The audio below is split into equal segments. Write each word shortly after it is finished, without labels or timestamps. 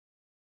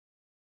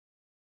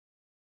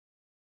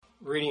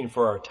Reading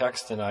for our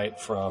text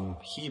tonight from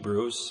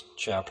Hebrews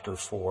chapter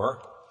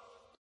 4.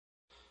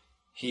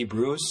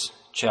 Hebrews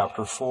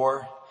chapter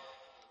 4,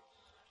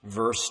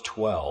 verse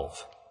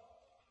 12.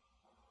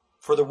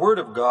 For the word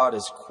of God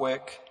is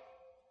quick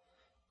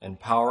and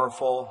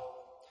powerful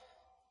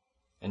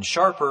and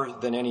sharper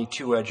than any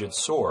two-edged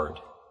sword,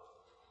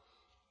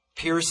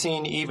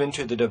 piercing even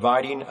to the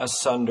dividing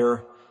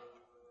asunder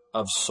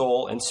of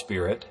soul and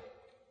spirit,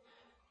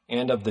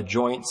 and of the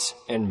joints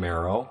and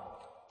marrow,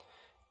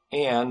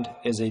 and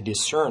is a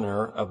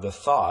discerner of the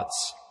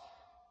thoughts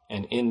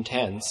and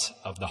intents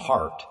of the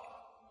heart.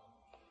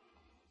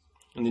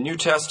 In the New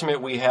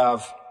Testament, we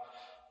have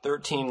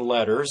 13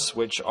 letters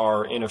which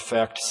are in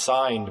effect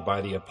signed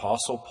by the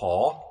Apostle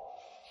Paul.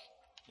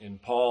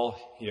 And Paul,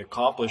 he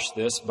accomplished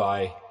this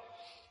by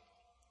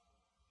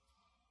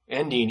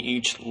ending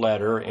each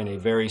letter in a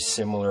very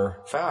similar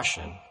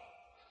fashion.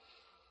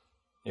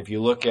 If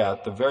you look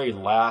at the very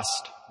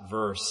last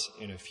verse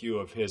in a few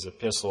of his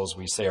epistles,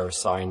 we say are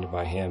signed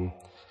by him.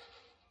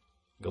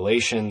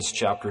 Galatians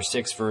chapter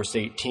 6, verse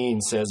 18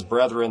 says,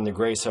 Brethren, the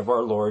grace of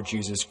our Lord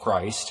Jesus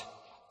Christ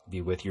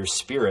be with your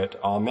spirit.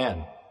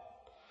 Amen.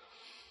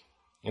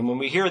 And when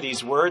we hear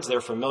these words, they're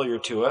familiar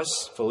to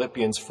us.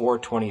 Philippians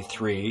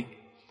 4:23,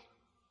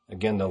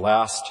 again, the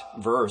last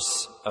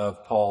verse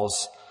of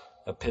Paul's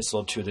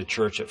epistle to the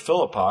church at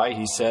Philippi,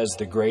 he says,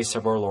 the grace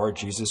of our Lord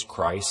Jesus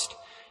Christ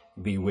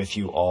be with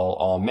you all.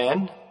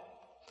 Amen.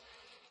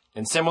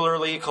 And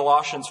similarly,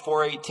 Colossians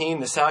 4:18,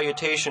 the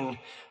salutation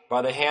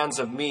by the hands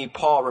of me,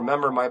 Paul,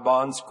 remember my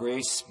bonds,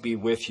 grace be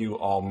with you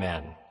all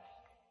men.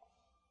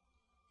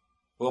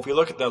 Well, if we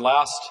look at the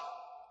last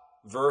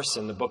verse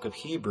in the book of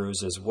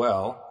Hebrews as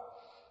well,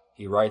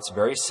 he writes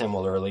very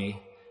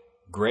similarly,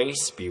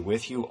 grace be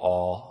with you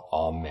all,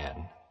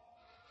 amen.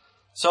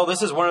 So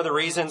this is one of the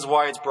reasons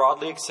why it's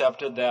broadly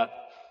accepted that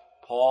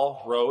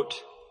Paul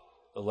wrote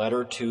the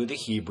letter to the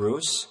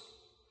Hebrews.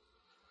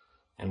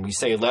 And we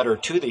say letter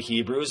to the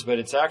Hebrews, but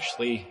it's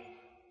actually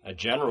a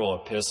general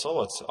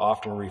epistle. It's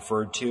often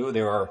referred to.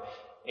 There are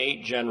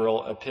 8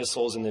 general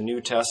epistles in the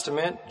New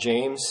Testament: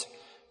 James,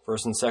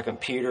 1st and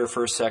 2nd Peter,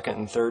 1st, 2nd,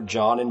 and 3rd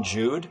John, and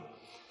Jude.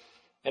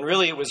 And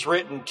really it was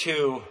written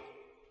to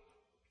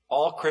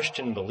all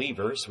Christian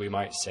believers, we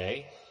might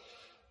say.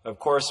 Of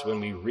course,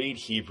 when we read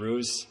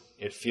Hebrews,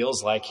 it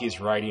feels like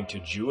he's writing to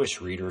Jewish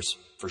readers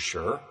for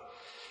sure.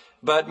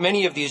 But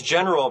many of these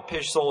general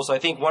epistles, I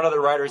think one of the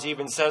writers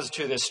even says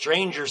to the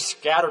strangers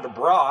scattered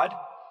abroad.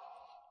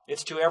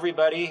 It's to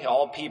everybody,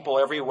 all people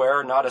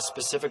everywhere, not a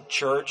specific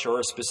church or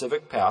a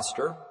specific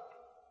pastor.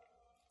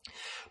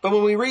 But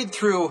when we read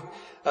through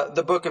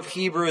the book of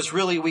Hebrews,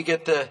 really we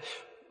get the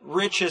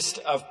richest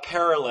of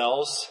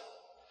parallels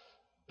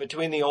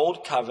between the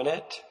Old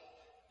Covenant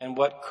and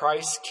what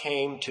Christ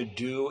came to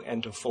do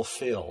and to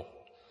fulfill.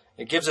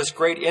 It gives us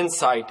great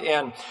insight.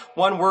 And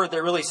one word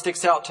that really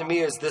sticks out to me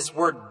is this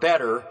word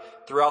better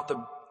throughout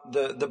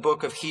the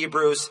book of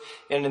Hebrews.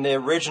 And in the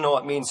original,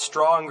 it means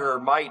stronger,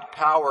 might,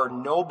 power,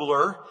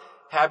 nobler,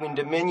 having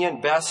dominion,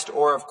 best,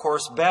 or of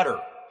course better.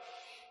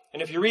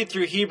 And if you read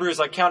through Hebrews,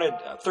 I counted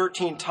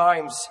 13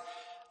 times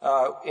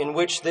in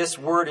which this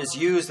word is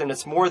used, and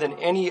it's more than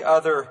any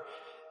other.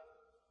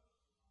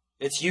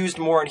 It's used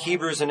more in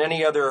Hebrews than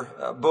any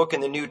other book in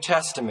the New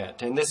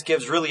Testament. And this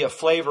gives really a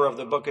flavor of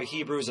the book of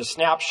Hebrews, a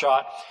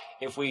snapshot.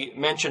 If we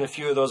mention a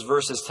few of those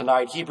verses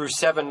tonight, Hebrews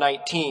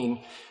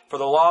 7:19, for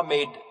the law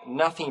made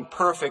nothing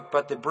perfect,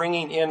 but the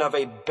bringing in of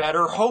a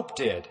better hope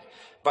did,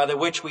 by the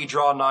which we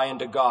draw nigh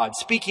unto God.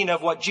 Speaking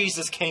of what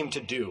Jesus came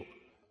to do.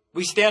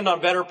 We stand on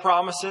better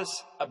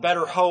promises, a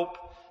better hope,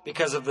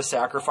 because of the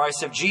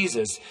sacrifice of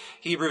Jesus.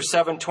 Hebrews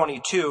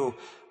 7:22,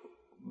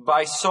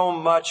 by so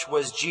much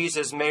was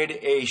Jesus made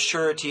a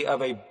surety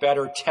of a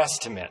better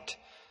testament.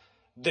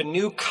 The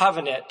new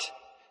covenant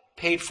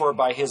paid for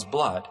by his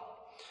blood.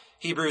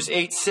 Hebrews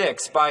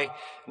 8:6, by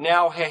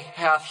now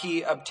hath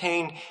he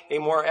obtained a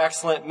more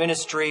excellent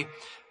ministry,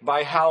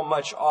 by how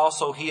much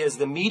also he is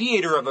the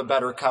mediator of a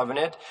better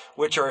covenant,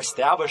 which are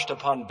established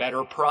upon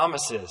better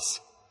promises.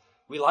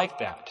 We like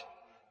that.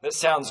 That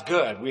sounds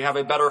good. We have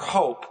a better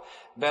hope,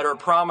 better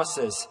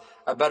promises,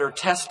 a better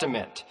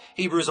testament.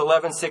 Hebrews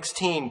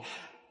 11:16,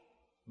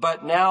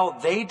 but now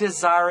they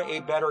desire a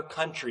better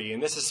country.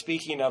 And this is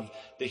speaking of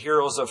the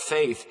heroes of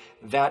faith,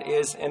 that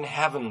is in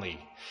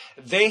heavenly.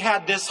 They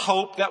had this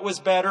hope that was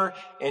better,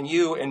 and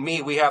you and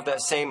me, we have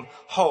that same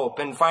hope.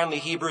 And finally,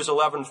 Hebrews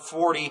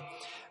 11:40,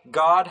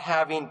 God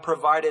having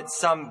provided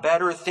some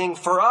better thing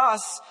for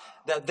us,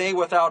 that they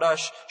without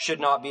us should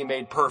not be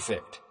made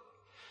perfect.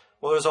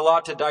 Well, there's a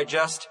lot to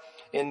digest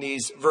in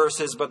these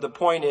verses, but the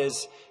point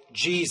is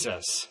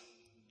Jesus.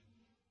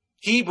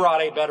 He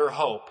brought a better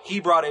hope.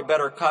 He brought a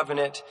better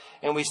covenant,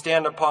 and we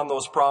stand upon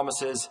those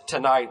promises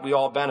tonight. We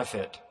all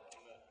benefit.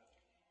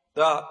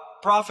 The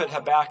prophet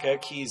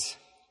Habakkuk,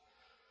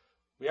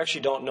 we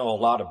actually don't know a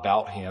lot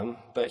about him,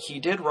 but he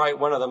did write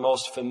one of the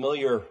most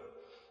familiar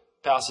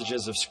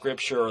passages of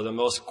Scripture, or the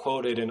most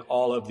quoted in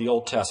all of the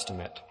Old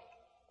Testament.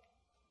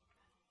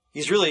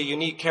 He's really a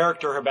unique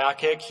character,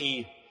 Habakkuk.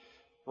 He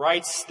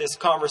writes this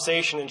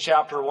conversation in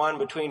chapter 1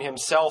 between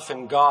himself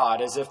and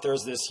God as if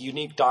there's this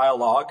unique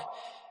dialogue.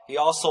 He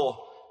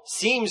also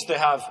seems to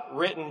have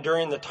written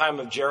during the time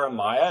of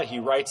Jeremiah. He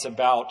writes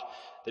about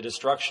the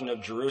destruction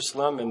of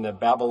Jerusalem and the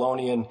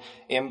Babylonian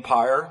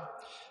Empire.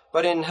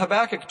 But in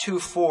Habakkuk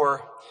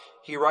 2:4,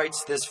 he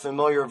writes this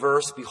familiar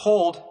verse,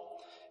 "Behold,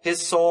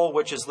 his soul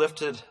which is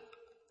lifted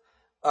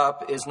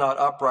up is not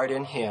upright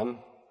in him,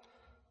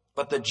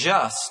 but the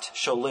just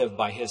shall live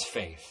by his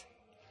faith."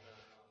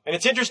 And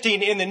it's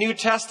interesting, in the New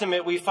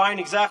Testament, we find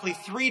exactly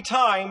 3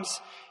 times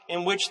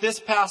in which this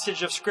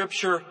passage of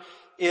Scripture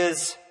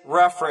is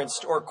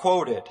referenced or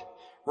quoted.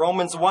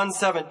 Romans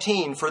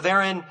 1:17, "For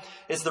therein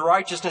is the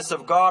righteousness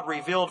of God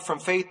revealed from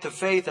faith to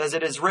faith, as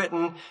it is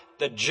written,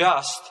 the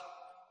just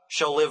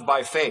shall live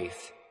by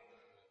faith."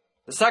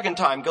 The second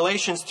time,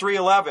 Galatians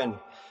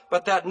 3:11,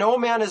 "But that no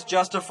man is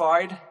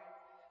justified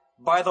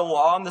by the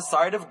law in the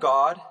sight of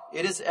God,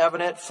 it is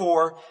evident,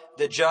 for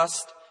the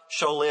just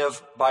shall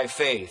live by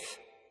faith."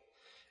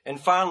 And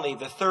finally,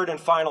 the third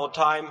and final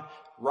time,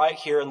 right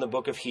here in the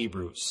book of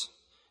Hebrews,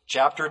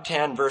 chapter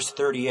 10, verse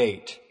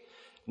 38,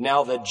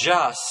 "Now the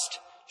just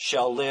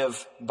shall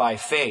live by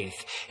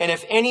faith. And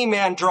if any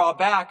man draw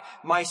back,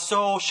 my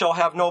soul shall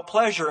have no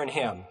pleasure in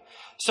him."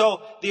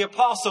 So the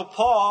Apostle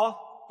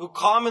Paul, who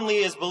commonly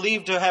is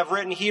believed to have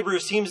written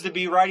Hebrews, seems to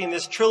be writing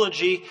this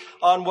trilogy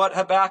on what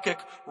Habakkuk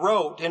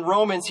wrote. In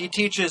Romans, he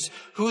teaches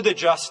who the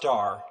just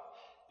are.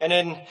 And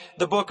in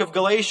the book of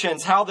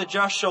Galatians, how the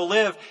just shall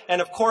live.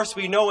 And of course,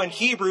 we know in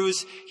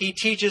Hebrews, he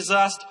teaches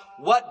us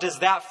what does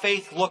that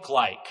faith look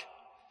like.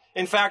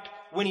 In fact,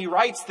 when he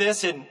writes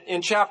this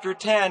in chapter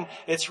 10,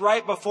 it's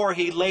right before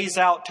he lays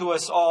out to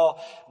us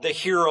all the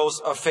heroes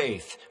of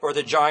faith, or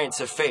the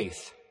giants of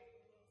faith.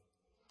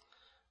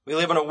 We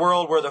live in a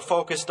world where they're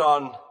focused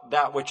on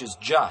that which is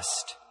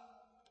just.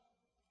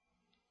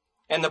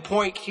 And the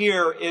point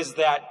here is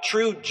that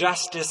true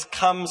justice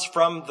comes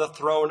from the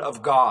throne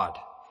of God.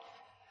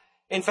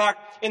 In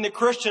fact, in the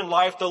Christian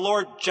life, the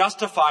Lord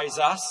justifies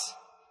us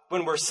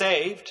when we're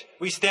saved.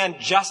 We stand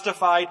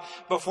justified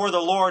before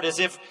the Lord as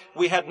if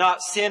we had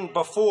not sinned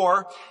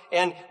before,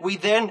 and we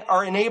then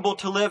are enabled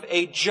to live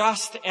a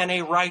just and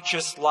a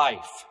righteous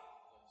life.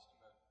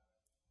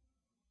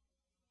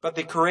 But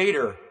the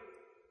Creator,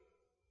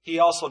 he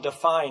also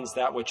defines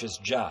that which is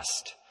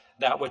just,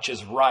 that which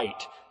is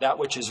right, that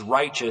which is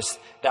righteous,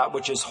 that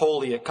which is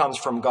holy. It comes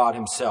from God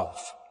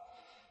himself.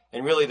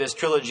 And really, this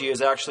trilogy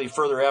is actually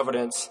further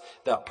evidence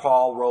that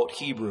Paul wrote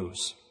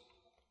Hebrews.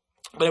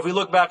 But if we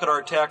look back at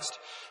our text,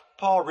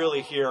 Paul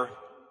really here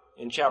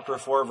in chapter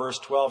 4, verse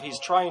 12, he's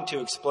trying to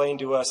explain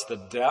to us the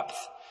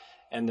depth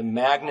and the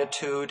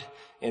magnitude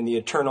and the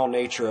eternal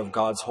nature of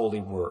God's holy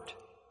word.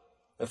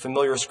 A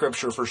familiar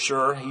scripture for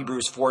sure,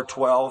 Hebrews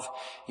 4:12.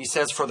 He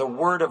says, "For the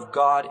word of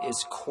God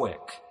is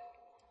quick."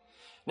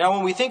 Now,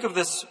 when we think of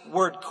this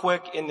word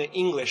quick in the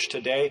English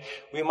today,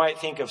 we might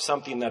think of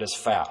something that is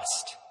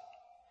fast.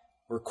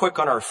 We're quick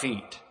on our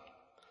feet.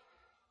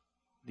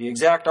 The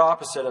exact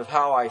opposite of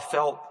how I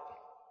felt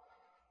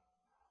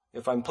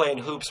if I'm playing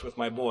hoops with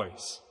my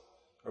boys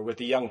or with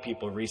the young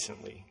people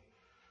recently.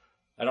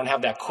 I don't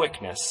have that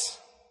quickness.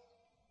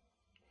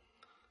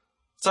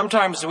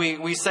 Sometimes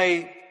we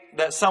say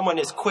that someone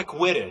is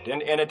quick-witted,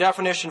 and a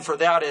definition for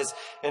that is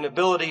an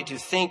ability to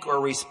think or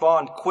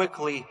respond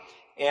quickly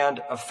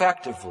and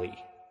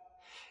effectively.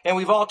 And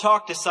we've all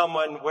talked to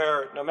someone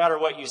where no matter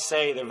what you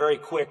say, they're very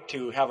quick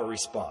to have a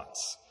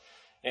response.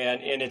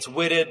 And it's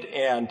witted,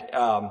 and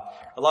a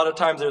lot of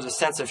times there's a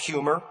sense of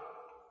humor.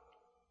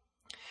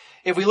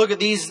 If we look at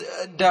these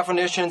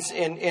definitions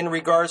in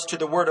regards to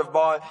the word of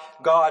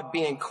God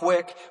being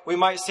quick, we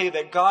might say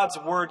that God's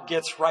word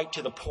gets right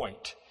to the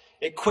point.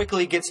 It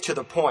quickly gets to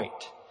the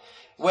point.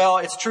 Well,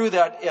 it's true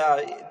that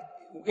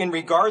in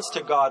regards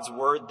to God's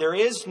word, there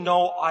is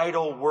no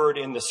idle word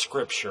in the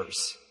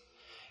scriptures.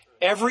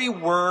 Every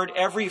word,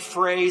 every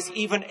phrase,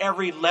 even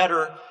every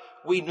letter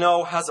we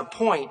know has a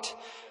point.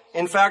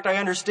 In fact,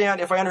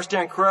 if I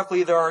understand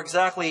correctly, there are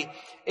exactly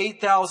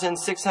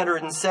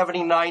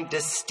 8,679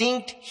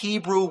 distinct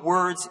Hebrew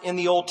words in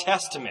the Old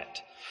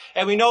Testament.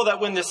 And we know that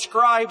when the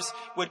scribes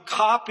would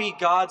copy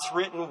God's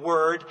written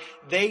word,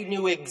 they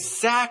knew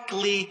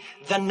exactly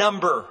the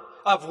number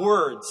of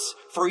words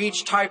for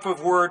each type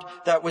of word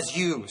that was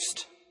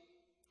used.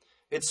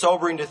 It's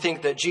sobering to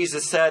think that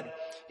Jesus said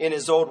in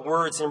his own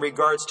words in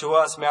regards to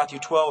us, Matthew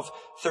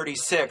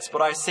 12:36,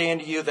 "But I say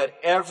unto you that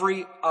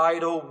every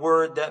idle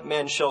word that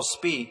men shall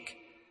speak,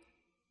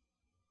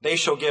 they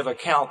shall give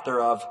account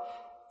thereof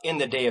in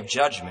the day of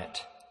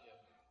judgment."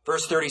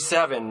 Verse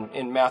 37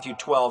 in Matthew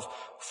 12,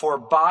 "For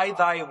by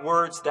thy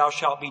words thou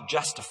shalt be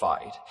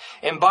justified,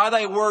 and by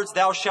thy words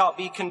thou shalt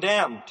be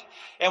condemned."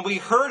 And we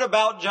heard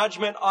about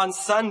judgment on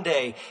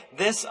Sunday.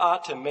 This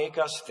ought to make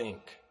us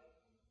think.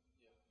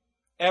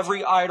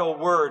 Every idle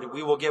word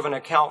we will give an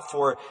account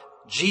for.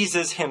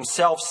 Jesus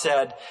himself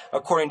said,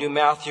 according to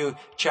Matthew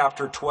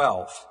chapter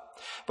 12.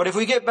 But if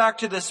we get back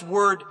to this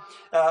word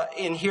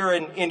in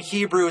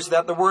Hebrews,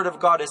 that the word of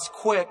God is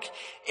quick,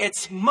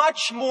 it's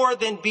much more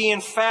than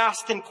being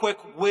fast and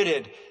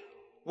quick-witted.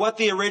 what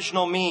the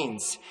original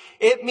means.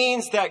 It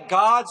means that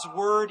God's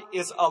word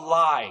is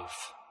alive.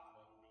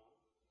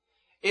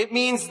 It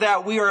means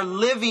that we are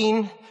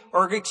reading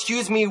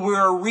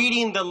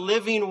the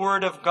living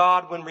word of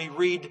God when we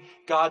read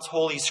God's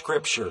holy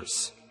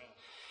scriptures.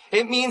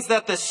 It means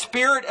that the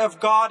Spirit of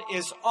God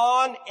is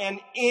on and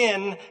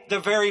in the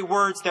very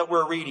words that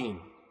we're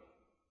reading.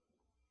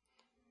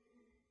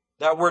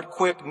 That word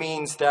quick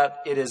means that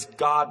it is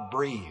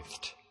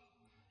God-breathed.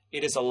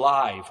 It is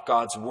alive,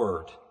 God's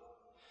word.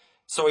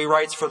 So he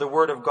writes, for the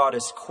word of God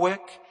is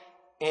quick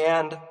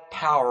and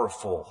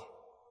powerful.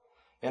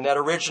 And that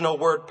original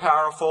word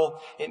powerful,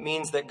 it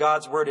means that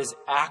God's word is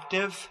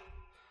active,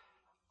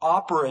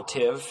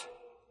 operative,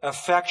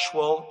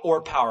 effectual,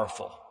 or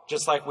powerful.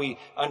 Just like we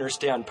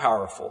understand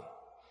powerful.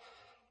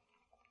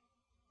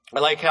 I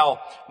like how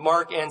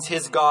Mark ends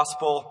his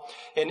gospel,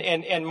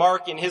 and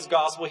Mark in his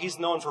gospel, he's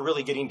known for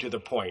really getting to the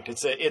point.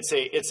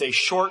 It's a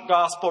short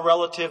gospel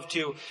relative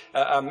to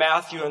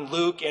Matthew and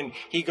Luke, and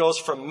he goes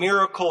from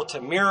miracle to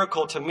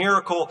miracle to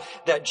miracle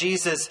that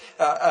Jesus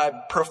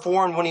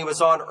performed when he was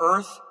on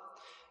earth.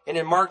 And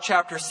in Mark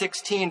chapter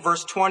 16,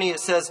 verse 20, it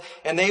says,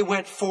 and they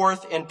went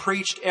forth and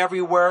preached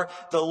everywhere,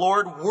 the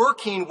Lord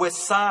working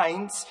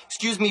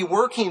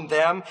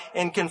them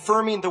and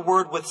confirming the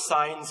word with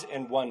signs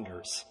and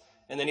wonders.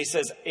 And then he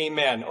says,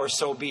 amen, or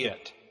so be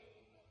it.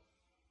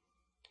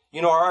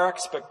 You know, our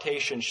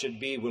expectation should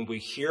be when we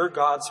hear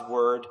God's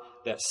word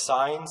that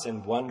signs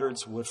and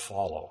wonders would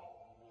follow.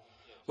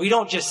 We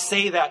don't just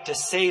say that to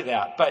say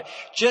that, but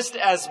just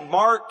as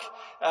Mark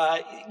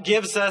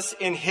gives us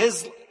in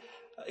his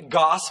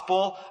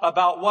gospel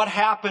about what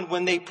happened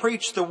when they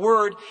preached the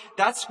word,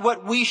 that's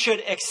what we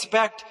should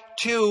expect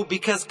too,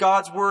 because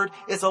God's word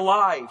is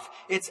alive.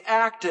 It's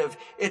active.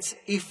 It's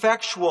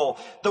effectual.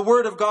 The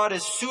word of God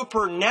is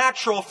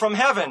supernatural from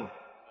heaven.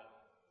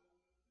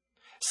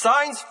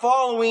 Signs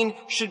following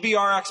should be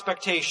our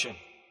expectation.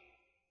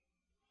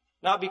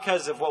 Not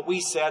because of what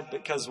we said,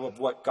 but because of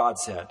what God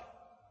said.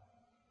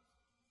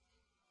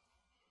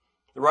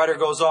 The writer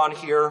goes on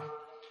here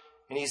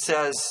and he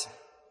says,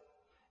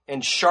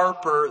 and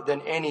sharper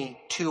than any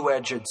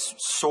two-edged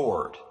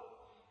sword.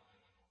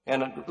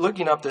 And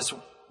looking up this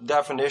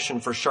definition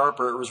for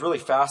sharper, it was really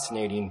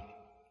fascinating.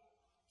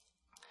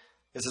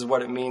 This is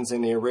what it means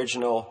in the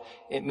original.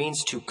 It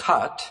means to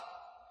cut,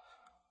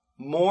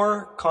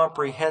 more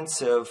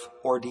comprehensive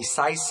or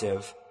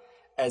decisive,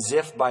 as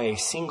if by a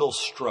single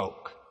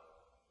stroke.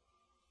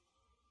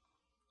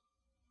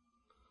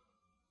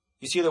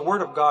 You see, the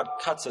Word of God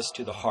cuts us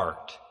to the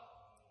heart.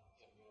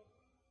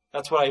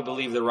 That's what I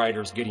believe the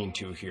writer's getting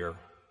to here.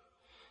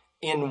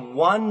 In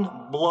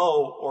one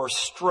blow or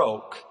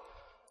stroke,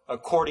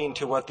 according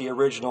to what the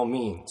original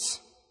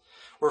means.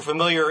 We're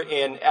familiar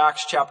in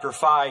Acts chapter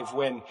 5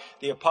 when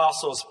the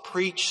apostles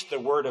preached the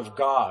word of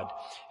God.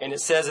 And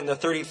it says in the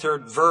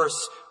 33rd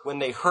verse, when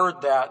they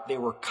heard that, they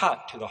were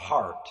cut to the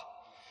heart.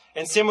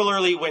 And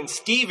similarly, when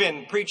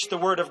Stephen preached the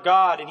word of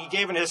God and he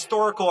gave an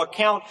historical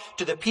account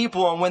to the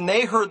people, and when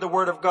they heard the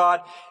word of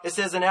God, it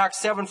says in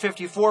Acts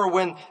 7:54,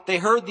 when they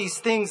heard these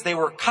things, they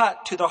were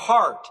cut to the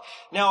heart.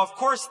 Now, of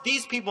course,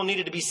 these people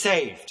needed to be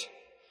saved.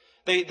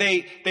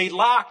 They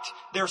lacked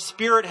their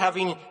spirit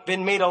having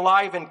been made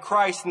alive in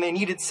Christ, and they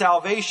needed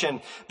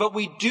salvation. But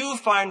we do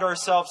find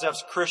ourselves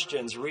as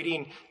Christians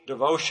reading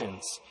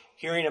devotions,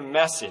 hearing a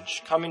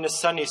message, coming to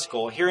Sunday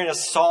school, hearing a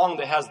song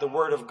that has the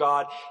word of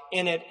God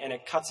in it, and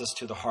it cuts us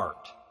to the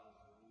heart.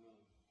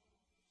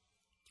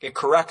 It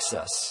corrects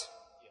us.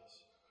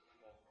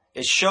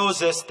 It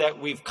shows us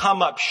that we've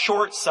come up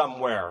short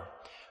somewhere.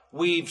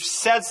 We've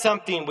said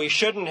something we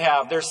shouldn't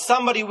have. There's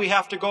somebody we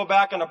have to go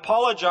back and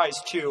apologize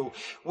to.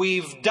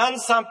 We've done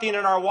something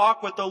in our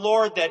walk with the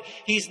Lord that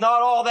He's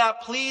not all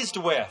that pleased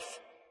with.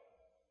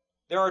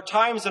 There are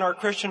times in our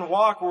Christian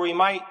walk where we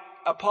might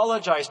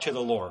apologize to the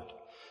Lord.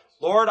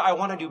 Lord, I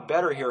want to do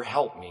better here.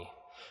 Help me.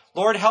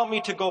 Lord, help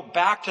me to go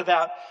back to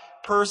that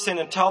person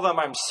and tell them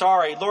I'm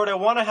sorry. Lord, I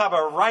want to have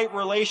a right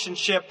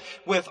relationship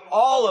with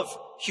all of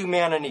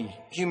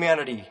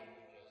humanity.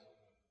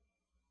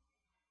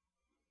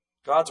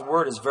 God's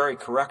word is very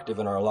corrective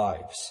in our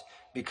lives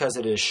because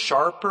it is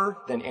sharper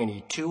than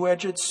any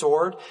two-edged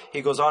sword.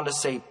 He goes on to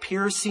say,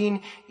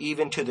 piercing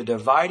even to the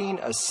dividing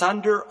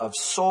asunder of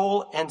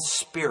soul and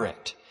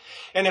spirit.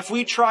 And if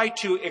we try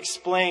to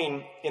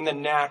explain in the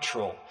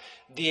natural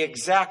the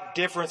exact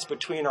difference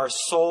between our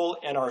soul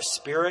and our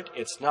spirit,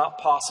 it's not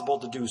possible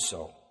to do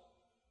so.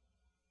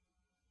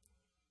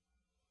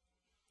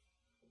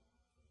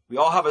 We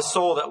all have a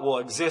soul that will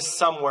exist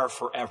somewhere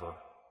forever.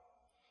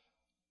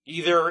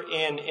 Either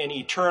in an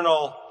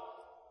eternal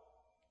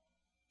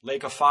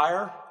lake of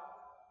fire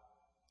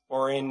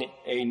or in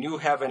a new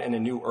heaven and a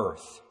new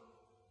earth.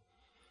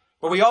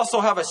 But we also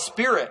have a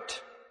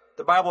spirit,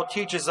 the Bible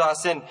teaches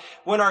us, and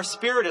when our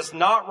spirit is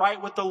not right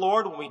with the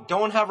Lord, when we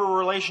don't have a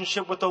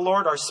relationship with the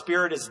Lord, our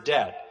spirit is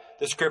dead.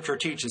 The Scripture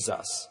teaches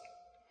us.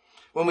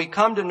 When we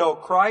come to know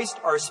Christ,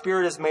 our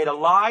spirit is made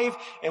alive,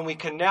 and we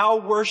can now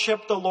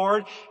worship the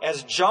Lord.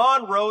 As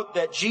John wrote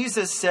that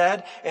Jesus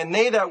said, and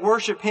they that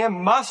worship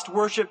him must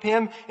worship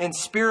him in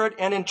spirit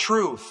and in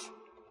truth.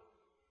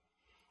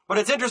 But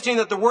it's interesting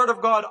that the Word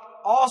of God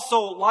also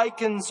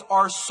likens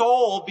our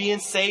soul being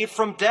saved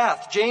from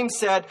death. James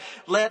said,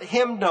 let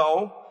him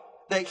know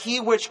that he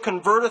which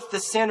converteth the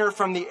sinner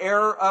from the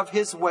error of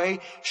his way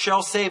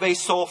shall save a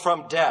soul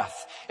from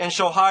death, and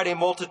shall hide a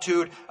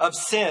multitude of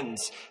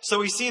sins. So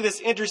we see this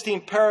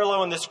interesting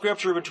parallel in the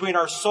scripture between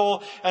our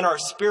soul and our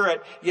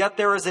spirit, yet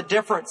there is a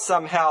difference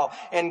somehow,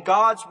 and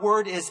God's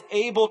word is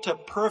able to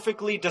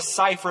perfectly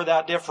decipher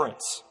that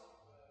difference.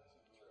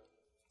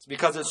 It's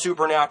because it's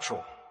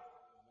supernatural,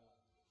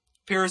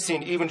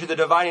 piercing even to the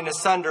dividing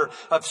asunder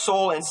of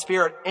soul and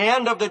spirit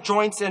and of the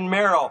joints and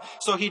marrow.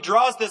 So he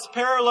draws this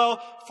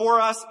parallel for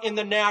us in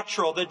the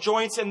natural, the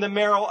joints and the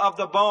marrow of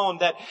the bone,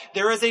 that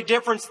there is a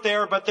difference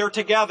there, but they're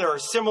together.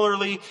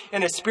 Similarly,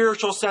 in a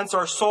spiritual sense,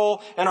 our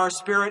soul and our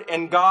spirit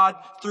and God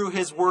through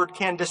his word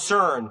can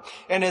discern.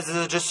 And as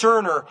a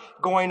discerner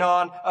going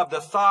on of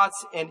the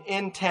thoughts and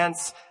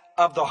intents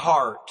of the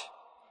heart,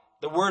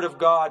 the word of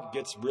God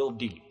gets real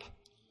deep.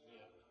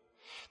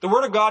 The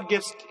Word of God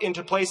gets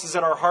into places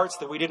in our hearts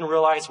that we didn't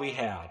realize we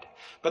had.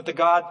 But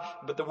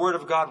the Word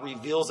of God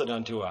reveals it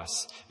unto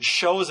us,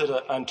 shows it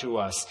unto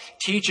us,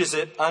 teaches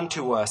it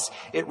unto us.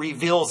 It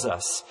reveals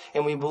us.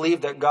 And we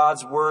believe that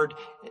God's Word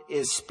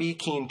is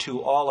speaking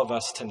to all of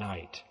us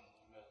tonight.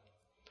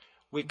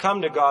 We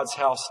come to God's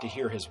house to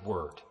hear his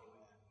Word.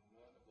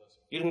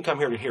 You didn't come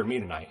here to hear me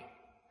tonight.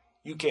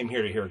 You came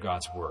here to hear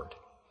God's Word.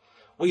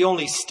 We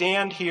only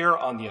stand here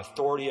on the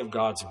authority of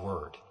God's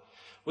Word.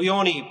 We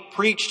only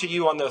preach to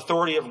you on the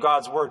authority of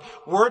God's word.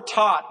 We're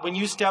taught when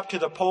you step to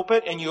the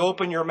pulpit and you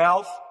open your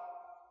mouth,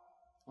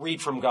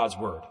 read from God's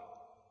word,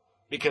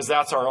 because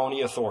that's our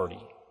only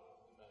authority.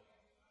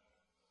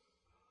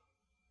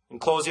 In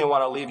closing, I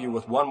want to leave you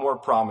with one more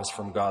promise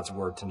from God's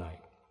word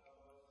tonight.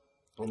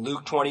 In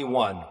Luke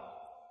 21,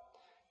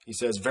 he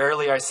says,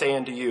 verily I say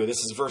unto you, this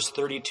is verse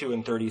 32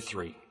 and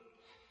 33.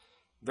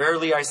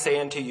 Verily I say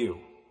unto you,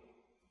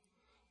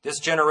 this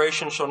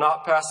generation shall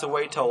not pass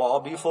away till all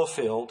be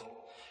fulfilled.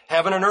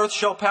 Heaven and earth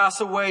shall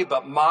pass away,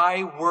 but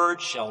my word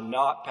shall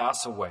not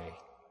pass away.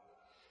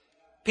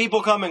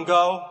 People come and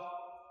go.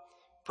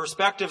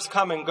 Perspectives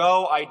come and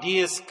go.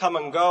 Ideas come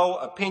and go.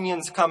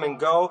 Opinions come and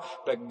go.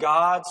 But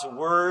God's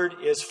word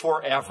is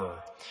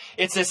forever.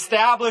 It's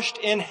established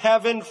in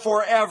heaven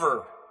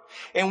forever.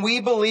 And we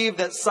believe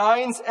that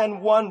signs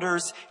and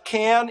wonders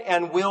can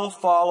and will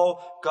follow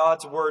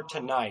God's word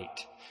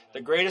tonight. The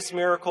greatest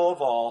miracle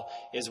of all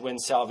is when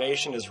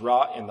salvation is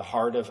wrought in the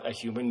heart of a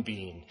human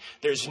being.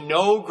 There's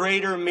no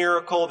greater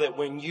miracle than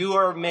when you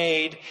are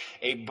made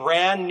a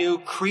brand new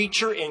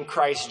creature in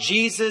Christ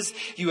Jesus.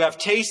 You have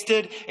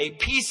tasted a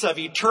piece of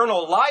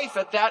eternal life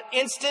at that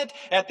instant,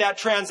 at that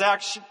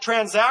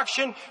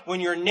transaction, when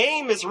your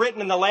name is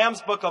written in the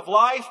Lamb's Book of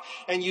Life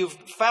and you've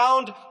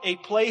found a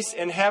place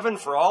in heaven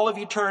for all of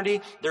eternity.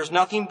 There's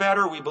nothing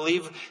better. We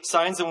believe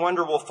signs and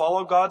wonder will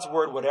follow God's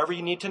word. Whatever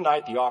you need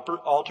tonight, the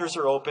altars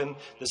are open.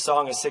 The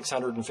song is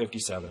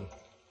 657.